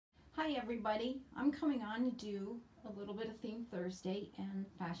Hi everybody, I'm coming on to do a little bit of Theme Thursday and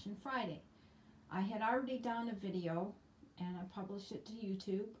Fashion Friday. I had already done a video and I published it to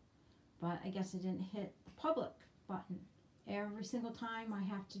YouTube, but I guess I didn't hit the public button. Every single time I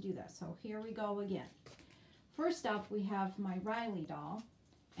have to do that, so here we go again. First up we have my Riley doll,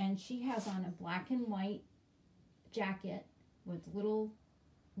 and she has on a black and white jacket with little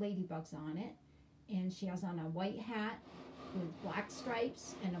ladybugs on it, and she has on a white hat with black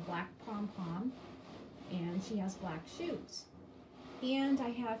stripes and a black pom-pom, and she has black shoes. And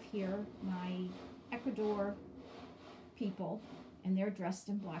I have here my Ecuador people, and they're dressed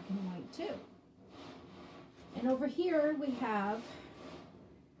in black and white too. And over here we have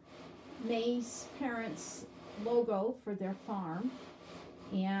May's parents' logo for their farm,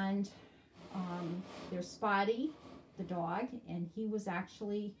 and there's Spotty the dog, and he was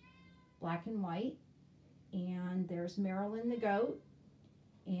actually black and white. And there's Marilyn the goat,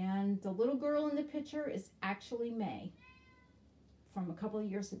 and the little girl in the picture is actually May from a couple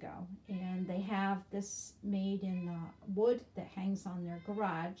of years ago, and they have this made in wood that hangs on their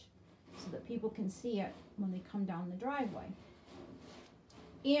garage so that people can see it when they come down the driveway.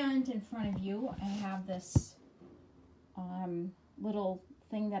 And in front of you I have this little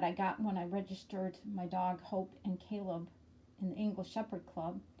thing that I got when I registered my dog Hope and Caleb in the English Shepherd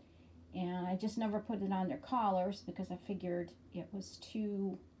Club. And I just never put it on their collars because I figured it was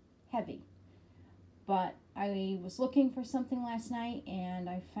too heavy. But I was looking for something last night and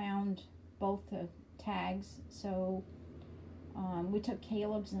I found both the tags. So we took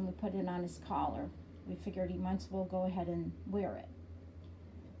Caleb's and we put it on his collar. We figured he might as well go ahead and wear it.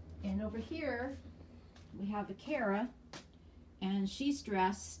 And over here we have Akira, and she's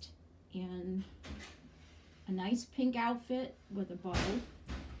dressed in a nice pink outfit with a bow.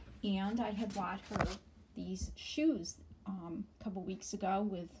 And I had bought her these shoes a couple weeks ago.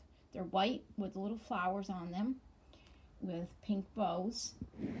 They're white with little flowers on them with pink bows.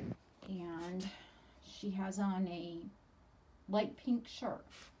 And she has on a light pink shirt.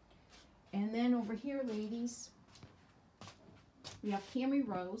 And then over here, ladies, we have Cammy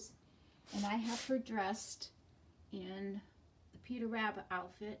Rose. And I have her dressed in the Peter Rabbit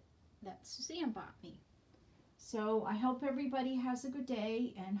outfit that Suzanne bought me. So I hope everybody has a good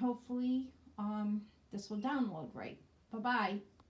day, and hopefully this will download right. Bye-bye.